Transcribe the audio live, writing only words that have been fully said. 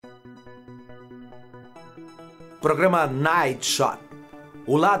Programa Night Shot,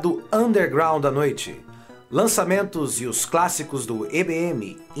 o lado underground da noite. Lançamentos e os clássicos do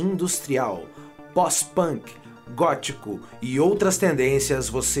EBM, industrial, pós-punk, gótico e outras tendências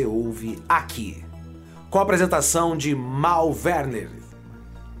você ouve aqui. Com a apresentação de Mal Werner.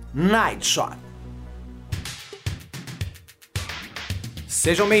 Night Shot.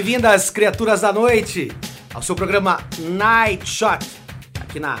 Sejam bem-vindas, criaturas da noite, ao seu programa Night Shot,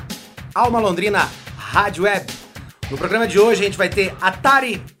 aqui na Alma Londrina Rádio Web. No programa de hoje a gente vai ter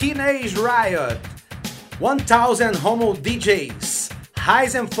Atari Teenage Riot, 1000 Homo DJs,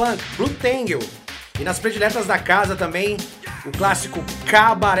 Heisenfunk, Blue Tangle e nas prediletas da casa também o clássico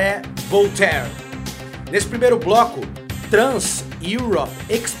Cabaret Voltaire. Nesse primeiro bloco, Trans Europe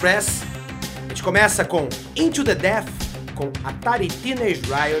Express, a gente começa com Into the Death, com Atari Teenage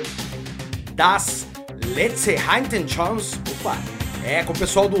Riot, Das Letzte Chance, com o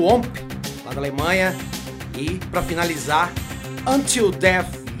pessoal do OMP, lá da Alemanha, e para finalizar, Until Death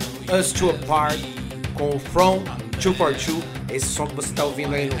Us Two Apart, com From 242, esse som que você está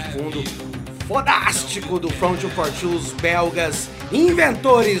ouvindo aí no fundo, fodástico do From 242, os belgas,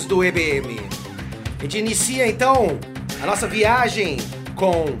 inventores do EBM. A gente inicia então a nossa viagem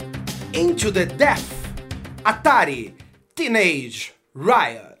com Into the Death, Atari Teenage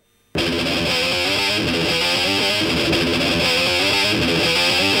Riot.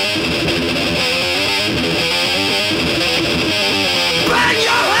 Bang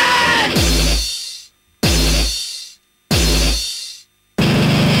your head!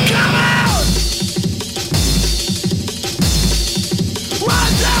 Come out!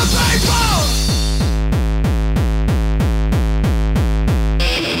 Run down people!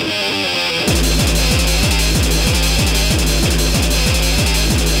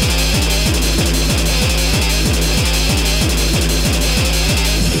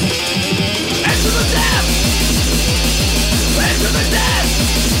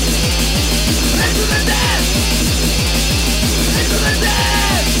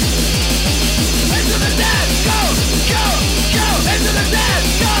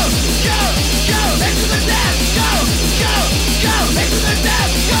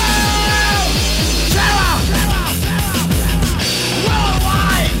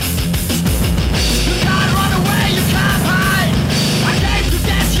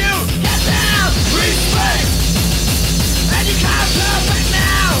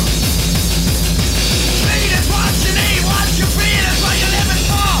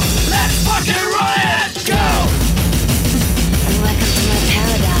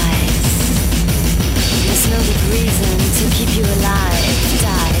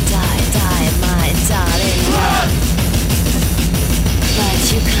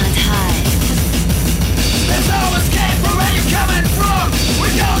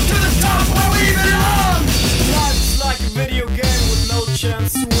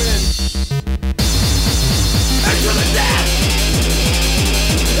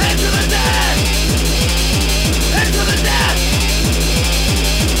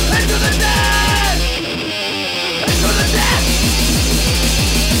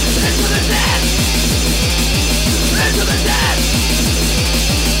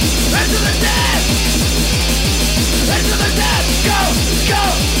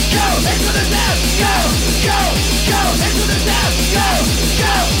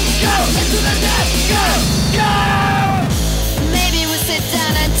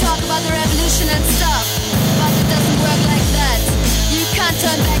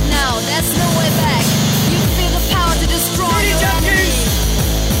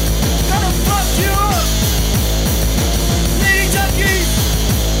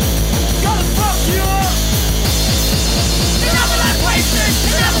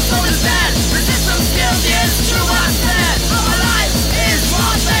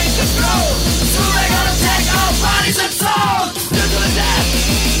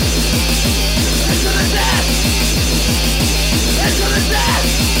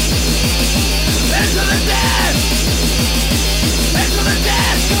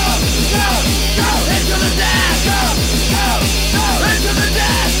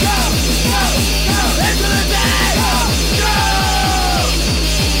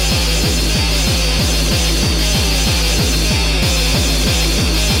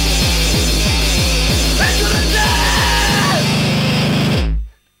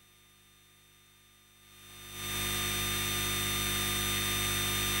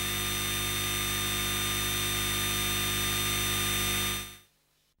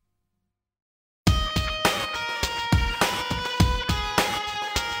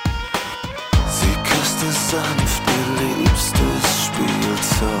 sanft ihr liebstes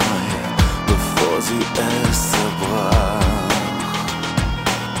Spielzeug, bevor sie sie es zerbrach.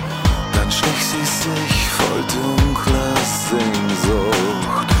 Dann schlich sie sich voll dunkler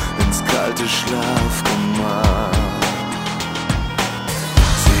Sehnsucht ins kalte Schlafgemach.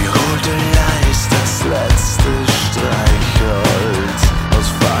 Sie holte leis das letzte Streichholz aus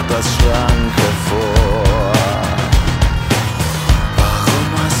Vaters Schrank hervor. Warum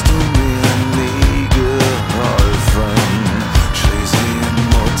hast du mir nie geholfen? Schrie sie in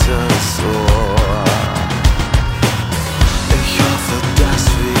Mutters Ohr. Ich hoffe, dass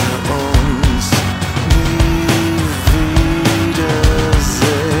wir uns nie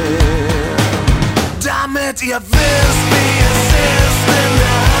wiedersehen. Damit ihr wisst, wie es ist, in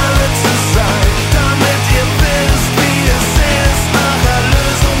der Hölle zu sein. Damit ihr wisst, wie es ist, nach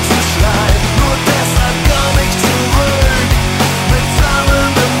Erlösung zu schreien. Nur deshalb komm ich zurück, mit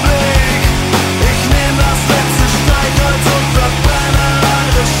sammelndem Blick. Ich nehm das letzte Streichholz und verbrenne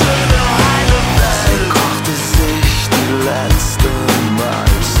eure schöne heile Welt. Sie kochte sich die letzte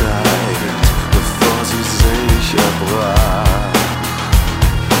Mahlzeit, bevor sie sich erbrach.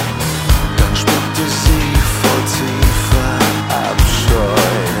 Dann spuckte sie voll tiefer Abscheu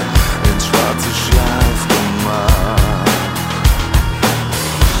ins schwarze Schlafgemach.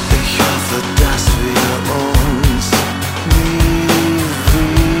 Ich hoffe, dass wir uns nie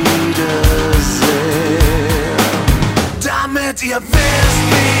wiedersehen. Damit ihr wisst,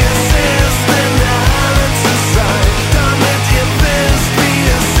 wie es ist, in der Hölle zu sein. Damit ihr wisst, wie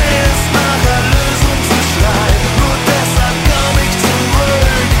es ist, nach Erlösung zu schreien. Nur deshalb komm ich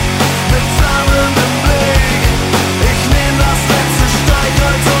zurück, mit sammelndem Blick. Ich nehm das letzte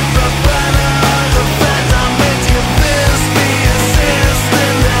Streichholz und verbrenne eure Welt. Damit ihr wisst, wie es ist,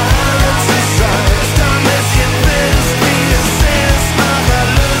 in der Hölle zu sein. Damit ihr wisst, wie es ist, nach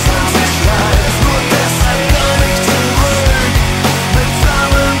Erlösung zu schreien. Nur deshalb komm ich zurück, mit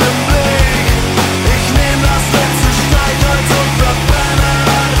sammelndem Blick. Ich nehm das letzte Streichholz und verbrenne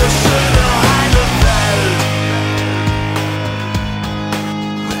eure schöne heile Welt.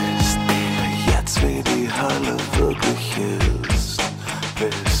 Wisst ihr jetzt, wie die Hölle wirklich ist?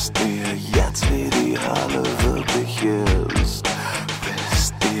 Wisst ihr jetzt, wie die Hölle wirklich ist?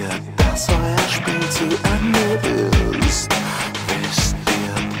 Wisst ihr, dass euer Spiel zu Ende ist? Wisst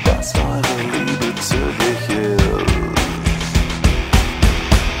ihr, dass eure Liebe tödlich ist?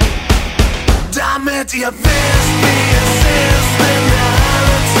 Damit ihr wisst, wie es ist, in der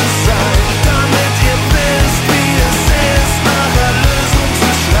Hölle zu sein. Damit ihr wisst, wie es ist, nach Erlösung zu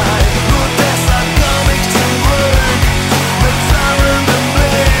schreien. Nur deshalb komm ich zurück, mit sammelndem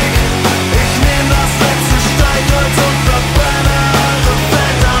Blick. Ich nehm das letzte Streichholz und verbrenne eure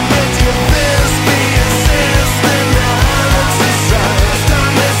Welt. Damit ihr wisst, wie es ist, in der Hölle zu sein.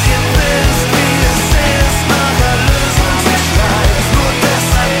 Damit ihr wisst, wie es ist, nach Erlösung zu schreien. Nur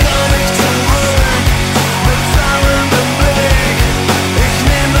deshalb komm ich zurück, mit sammelndem Blick.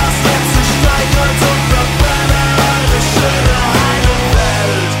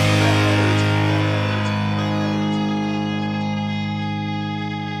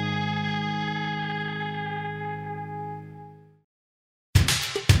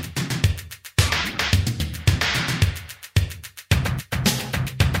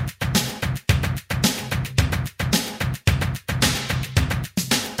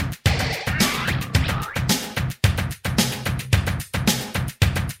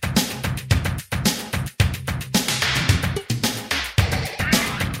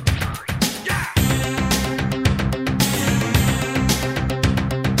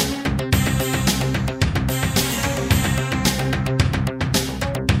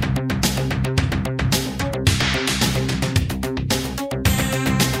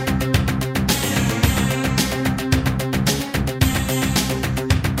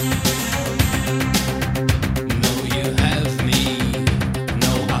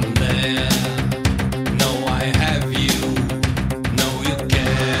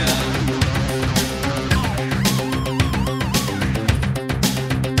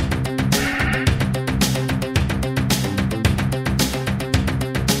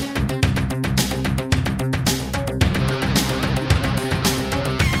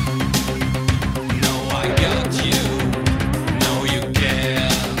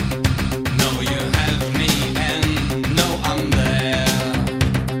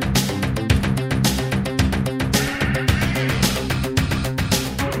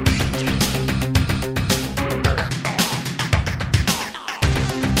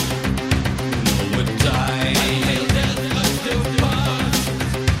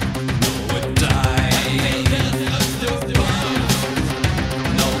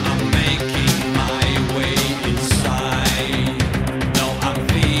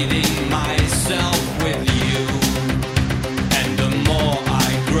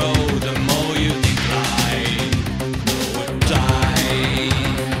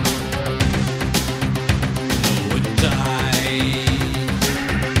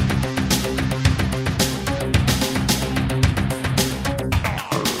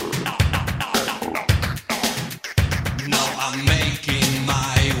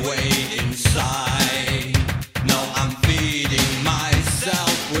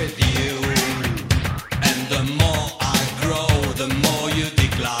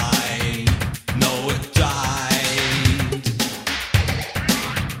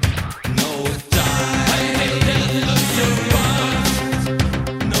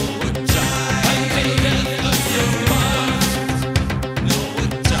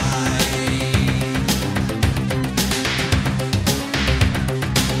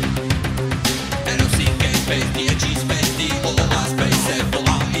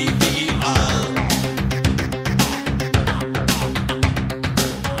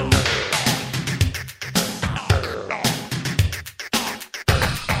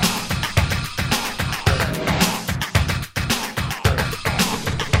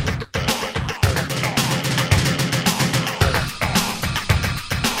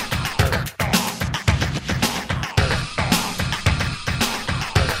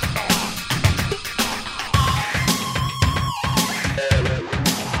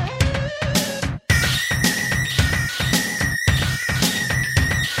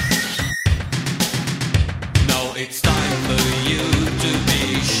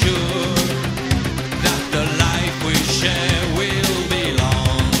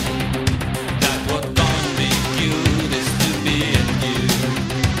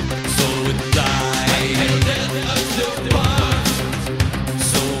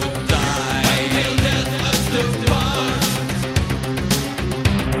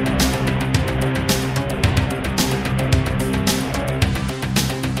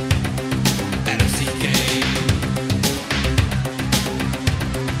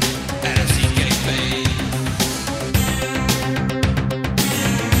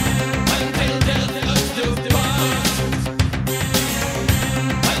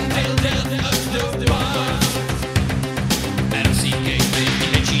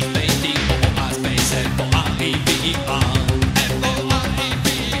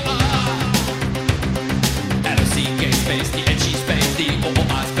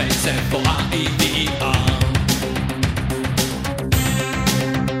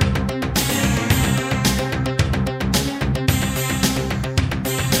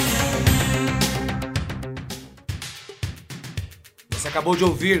 Você acabou de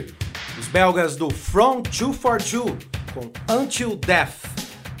ouvir os belgas do From 242 com Until Death,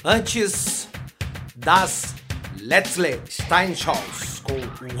 antes das Leslie Steinhaus com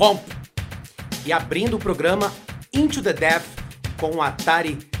Womp, e abrindo o programa Into the Death com o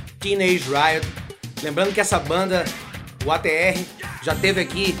Atari Teenage Riot. Lembrando que essa banda, o ATR, já esteve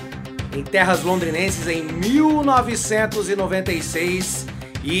aqui em terras londrinenses em 1996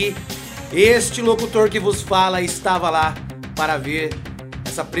 e este locutor que vos fala estava lá para ver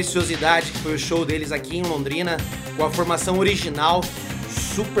essa preciosidade que foi o show deles aqui em Londrina, com a formação original,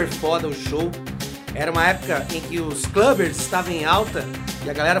 super foda o show. Era uma época em que os clubbers estavam em alta e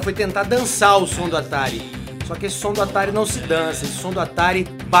a galera foi tentar dançar o som do Atari. Só que esse som do Atari não se dança, esse som do Atari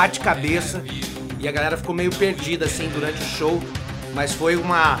bate cabeça e a galera ficou meio perdida assim durante o show, mas foi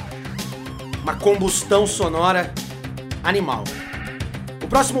uma combustão sonora animal. O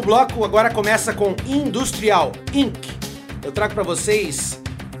próximo bloco agora começa com Industrial Inc. Eu trago para vocês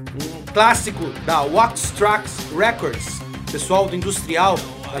um clássico da Wax-Trax Records, pessoal do Industrial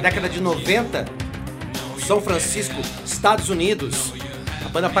da década de 90, São Francisco, Estados Unidos, a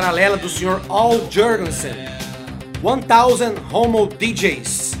banda paralela do Sr. Al Jourgensen, 1000 Homo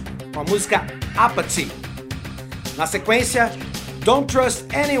DJs, com a música Apathy. Na sequência, Don't Trust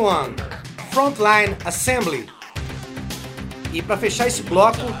Anyone, Frontline Assembly. E para fechar esse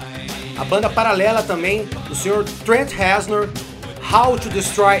bloco, a banda paralela também do Sr. Trent Reznor, How to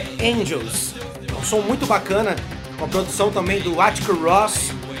Destroy Angels. Um som muito bacana, com a produção também do Atticus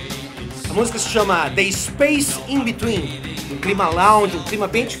Ross. A música se chama The Space In Between, um clima lounge, um clima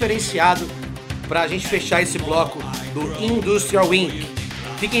bem diferenciado para a gente fechar esse bloco do Industrial Inc.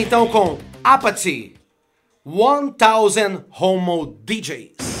 Fiquem então com Apathy, 1000 Homo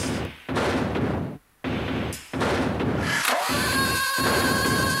DJs.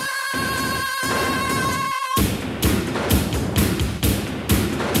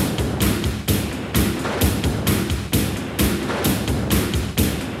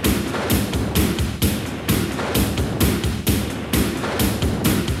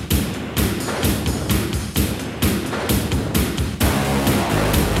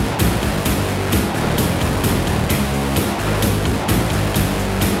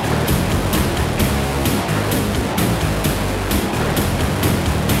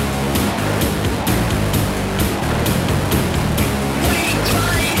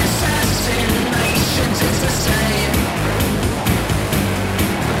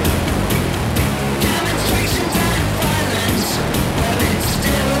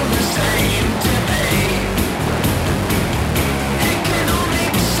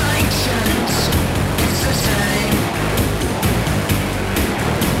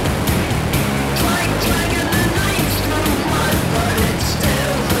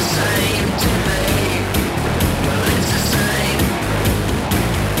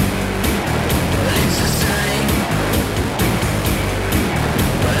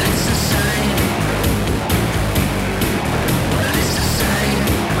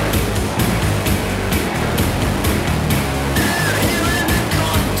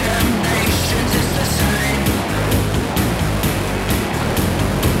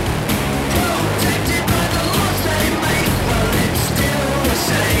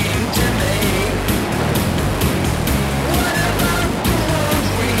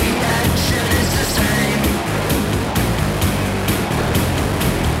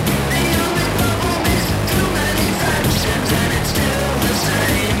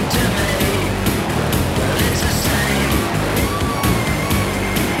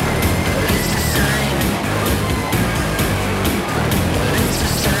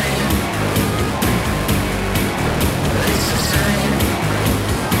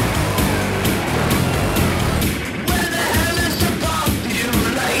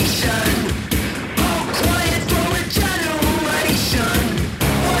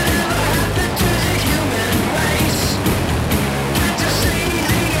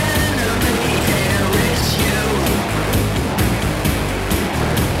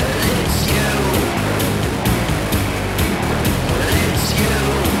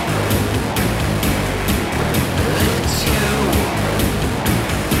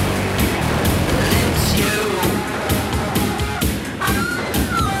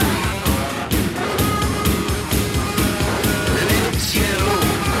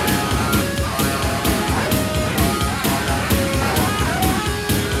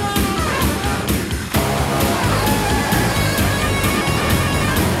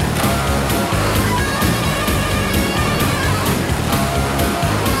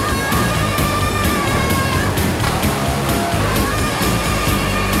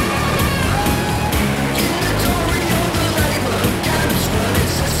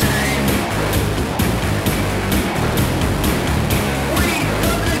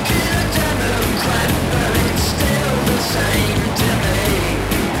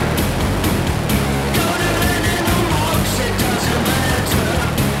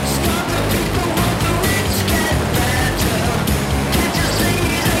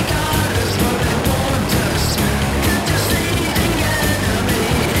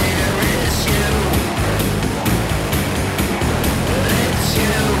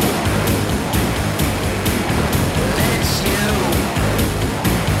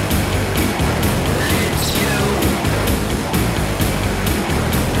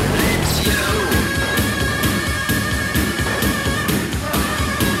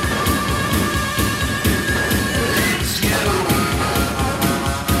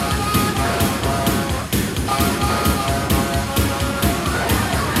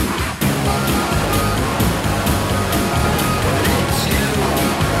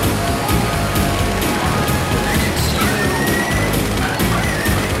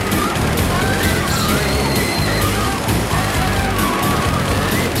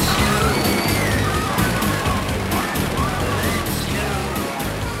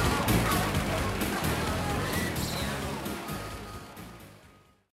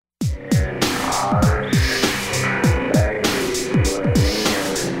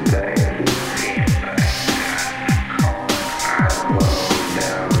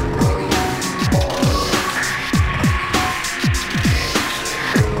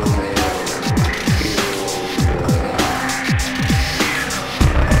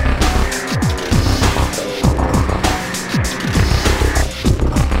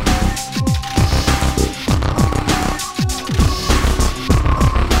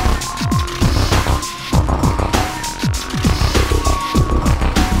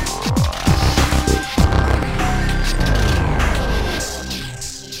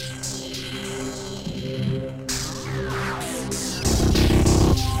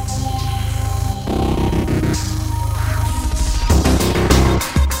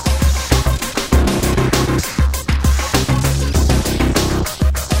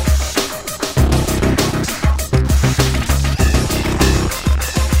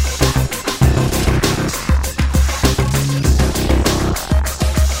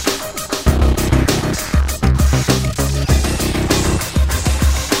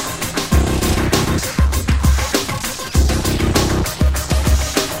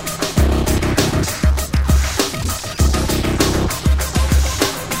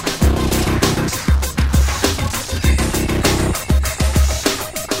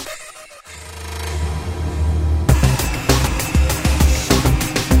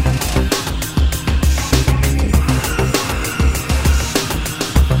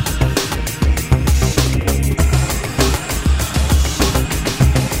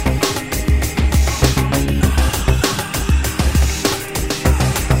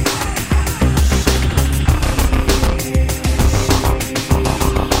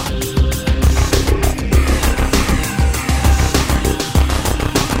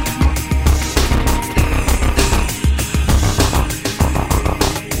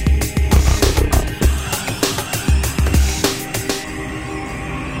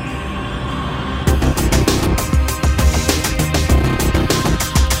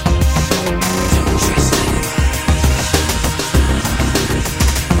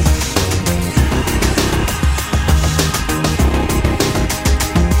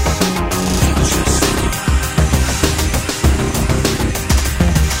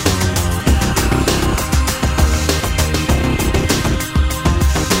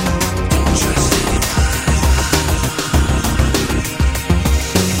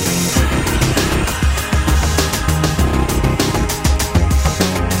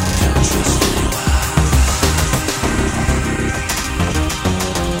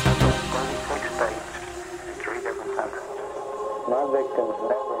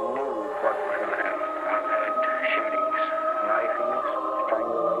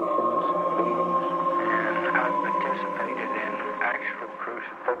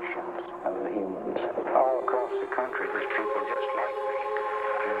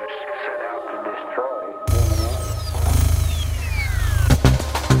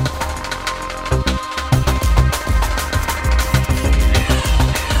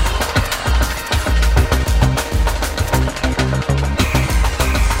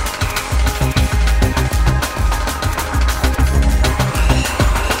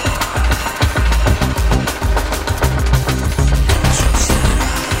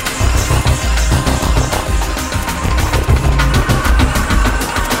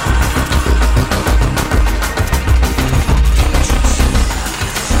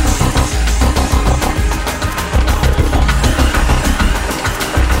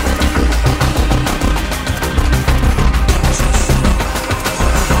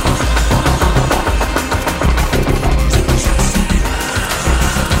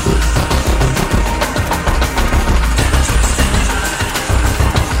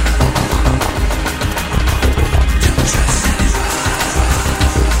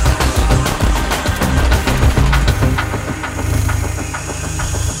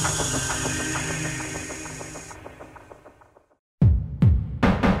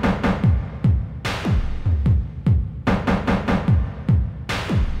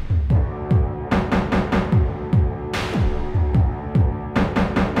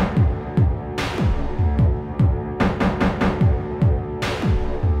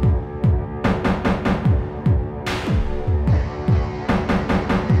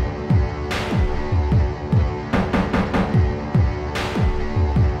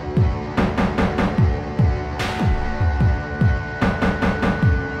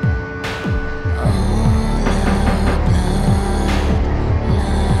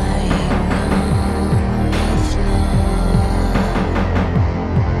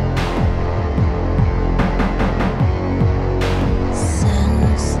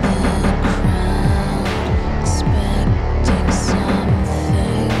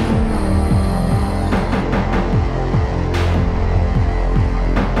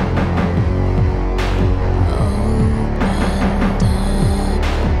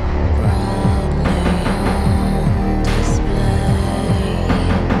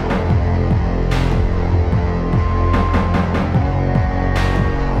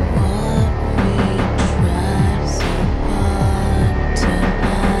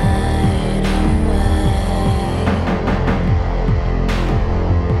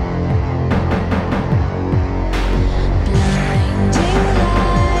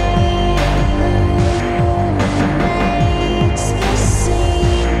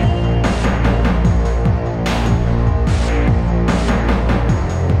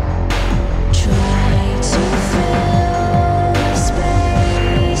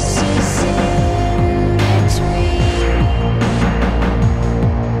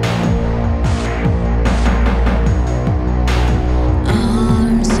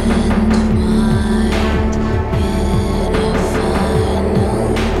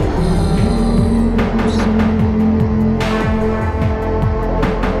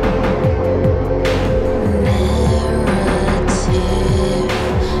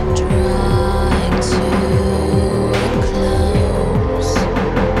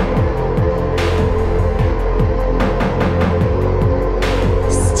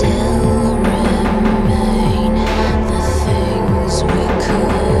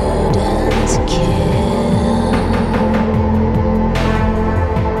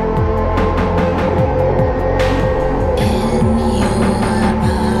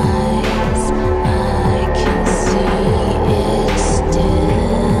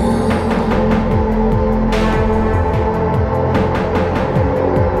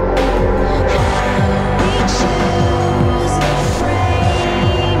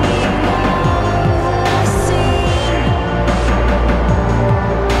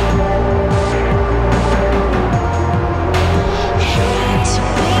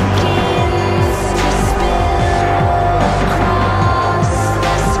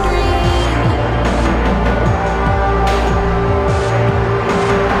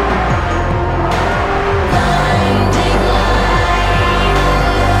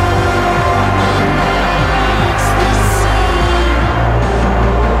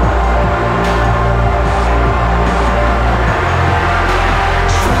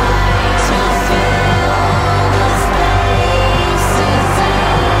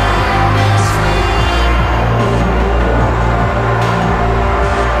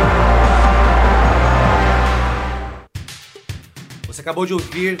 Você acabou de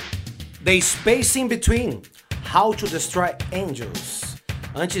ouvir The Space in Between, How to Destroy Angels.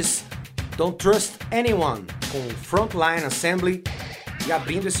 Antes, Don't Trust Anyone, com Frontline Assembly. E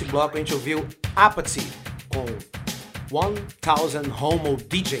abrindo esse bloco, a gente ouviu Apathy, com 1000 Homo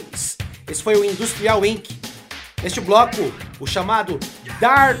DJs. Esse foi o Industrial Inc. Neste bloco, o chamado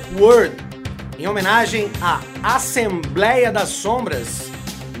Dark World, em homenagem à Assembleia das Sombras,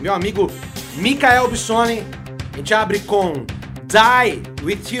 meu amigo Michael Bissoni. A gente abre com Die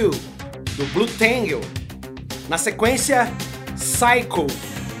With You, do Blue Tangle. Na sequência, Psycho,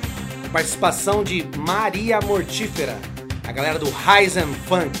 participação de Maria Mortífera, a galera do Ryzen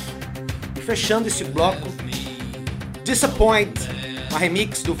Funk. E fechando esse bloco, Disappoint, uma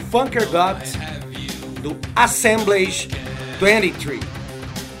remix do Funker God, do Assemblage 23.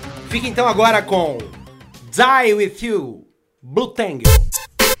 Fique então agora com Die With You, Blue Tangle.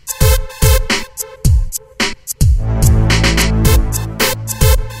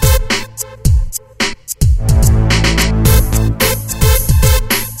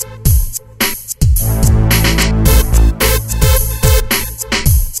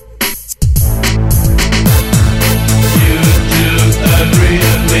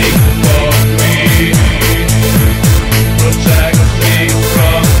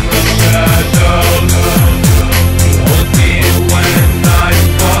 When I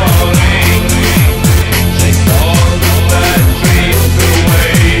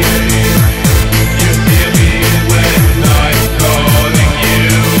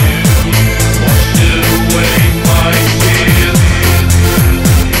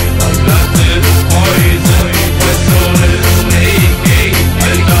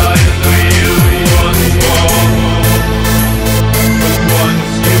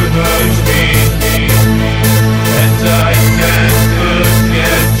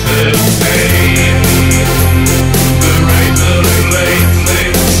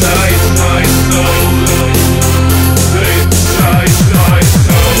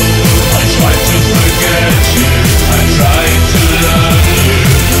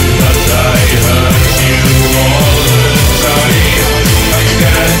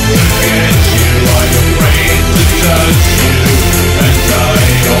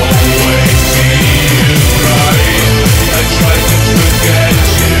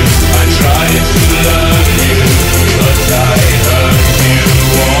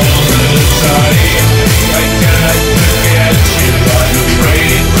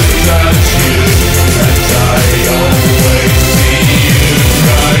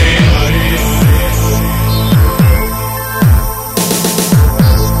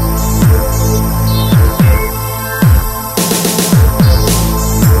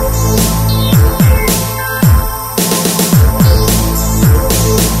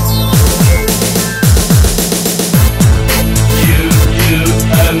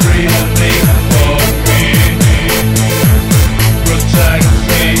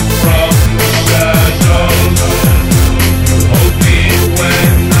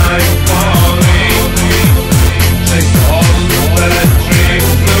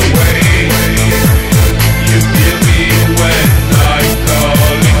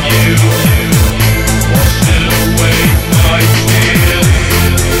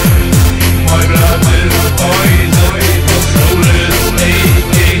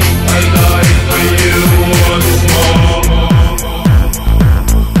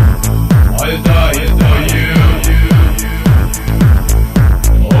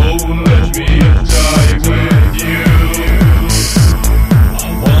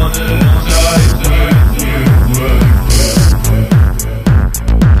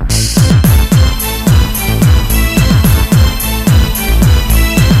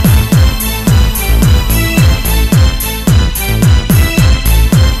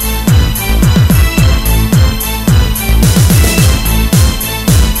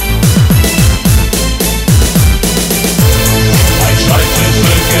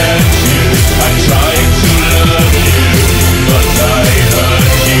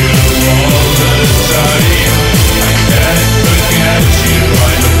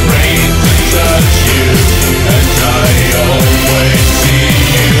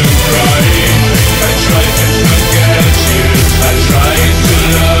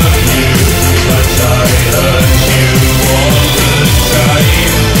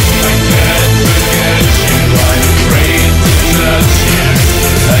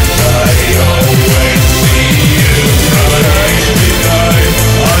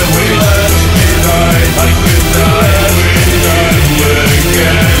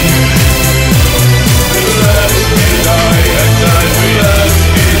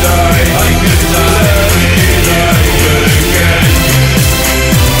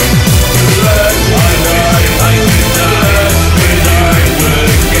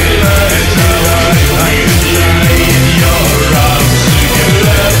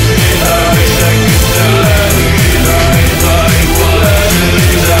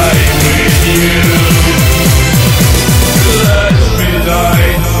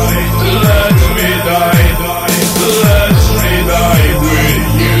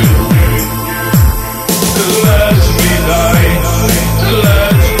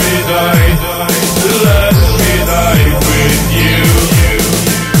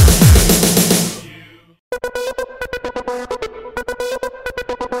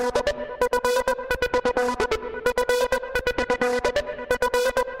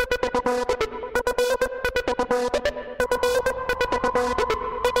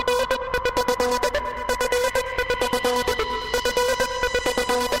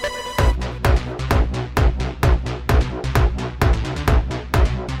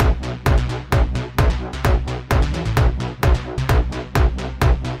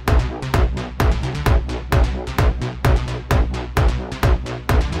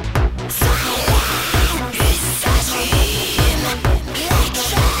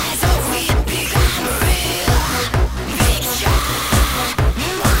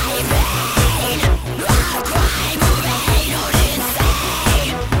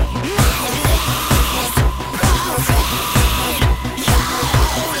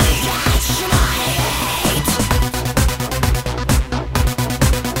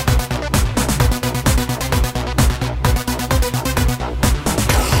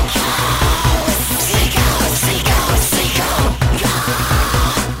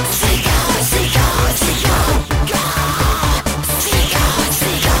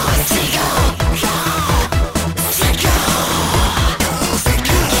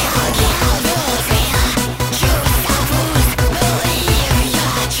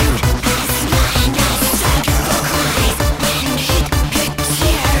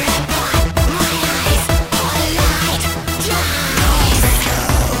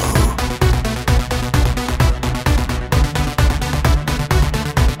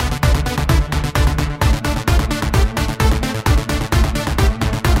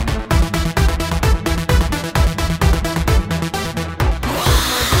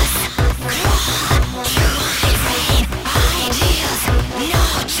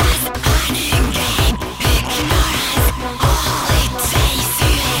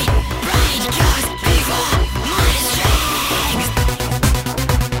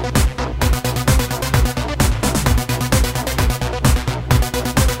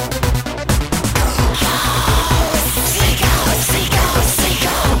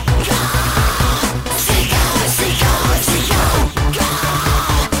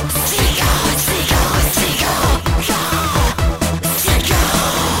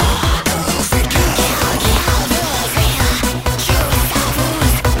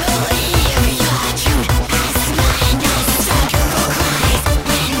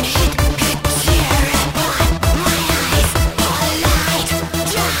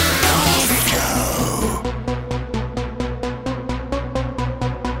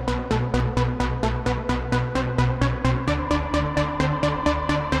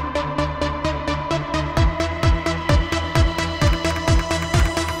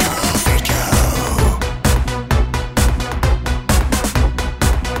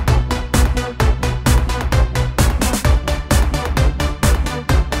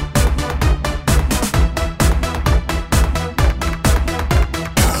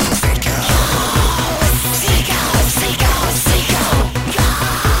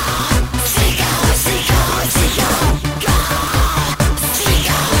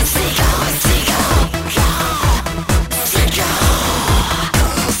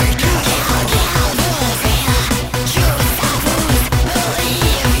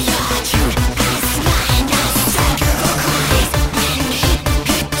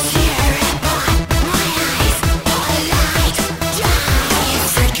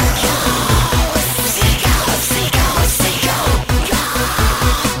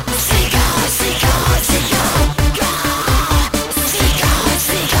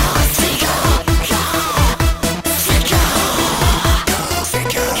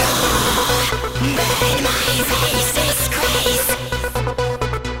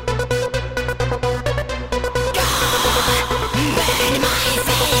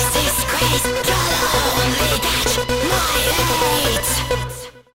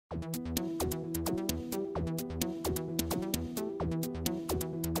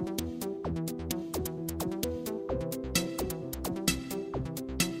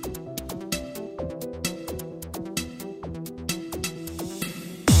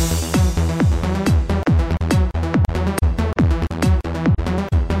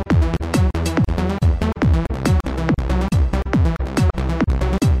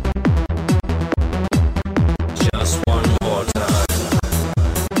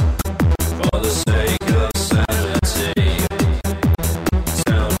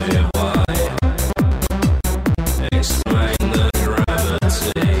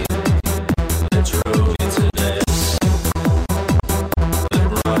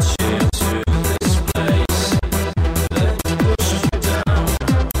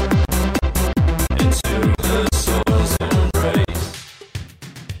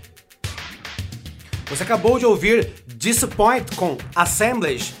acabou de ouvir Disappoint com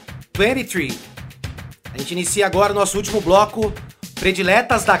Assemblage 23. A gente inicia agora o nosso último bloco,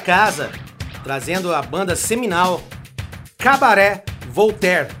 Prediletas da Casa, trazendo a banda seminal Cabaret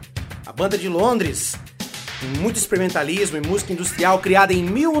Voltaire, a banda de Londres, com muito experimentalismo e música industrial, criada em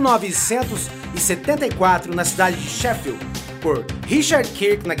 1974 na cidade de Sheffield, por Richard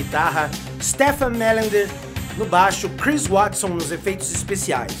Kirk na guitarra, Stephen Melander no baixo, Chris Watson nos efeitos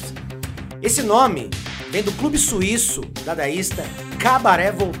especiais. Esse nome vem do clube suíço dadaísta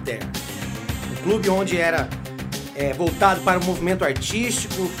Cabaret Voltaire, um clube onde era voltado para o movimento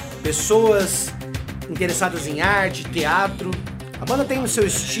artístico, pessoas interessadas em arte, teatro. A banda tem no seu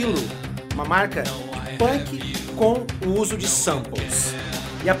estilo uma marca de punk com o uso de samples.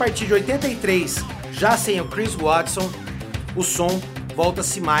 E a partir de 83, já sem o Chris Watson, o som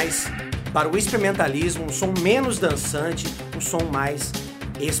volta-se mais para o experimentalismo, um som menos dançante, um som mais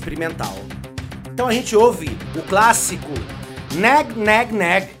experimental. Então a gente ouve o clássico Nag Nag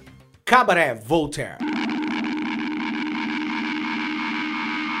Nag, Cabaret Voltaire.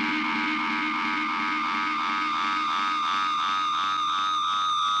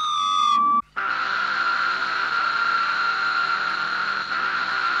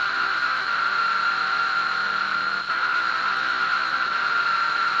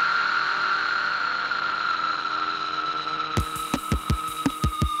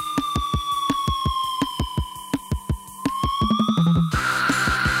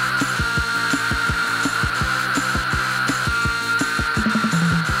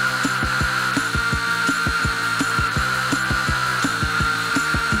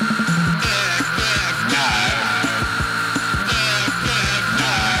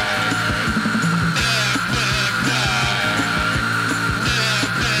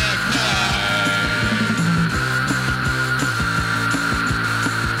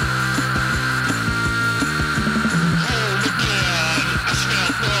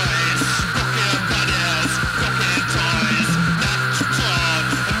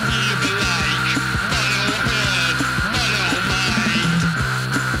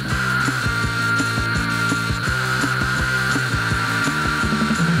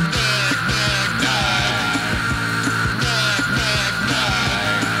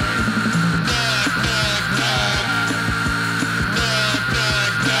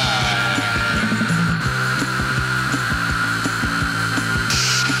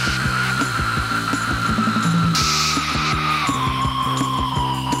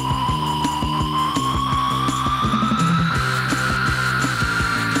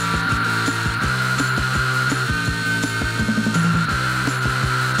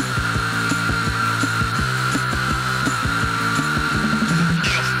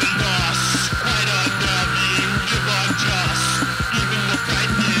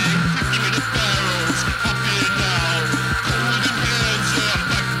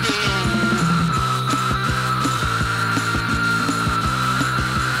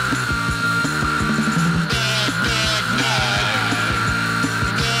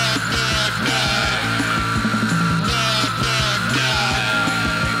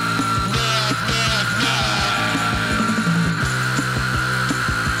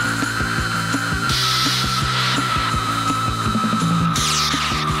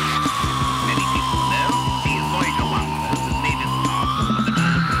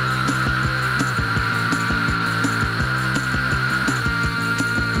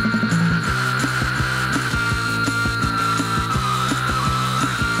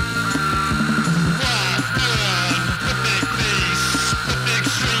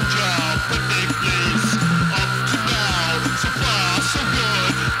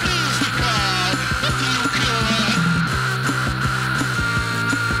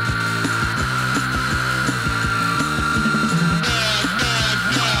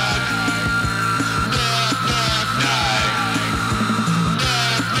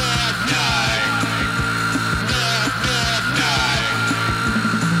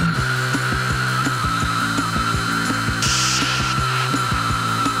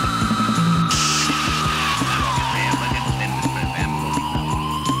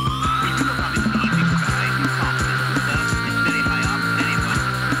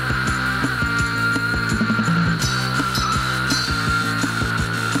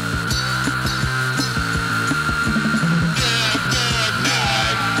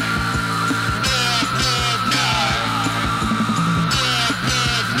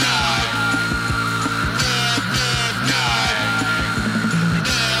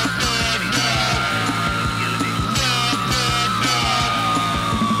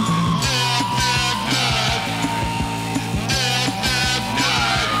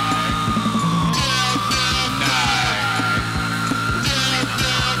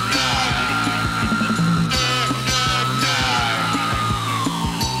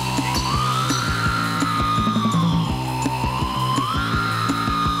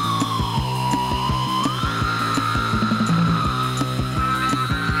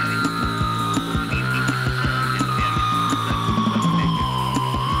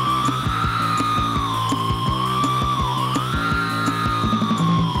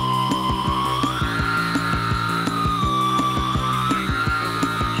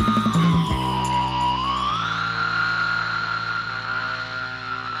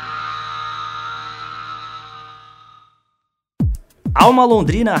 Alma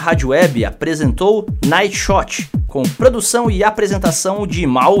Londrina Rádio Web apresentou Night Shot, com produção e apresentação de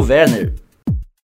Mal Werner.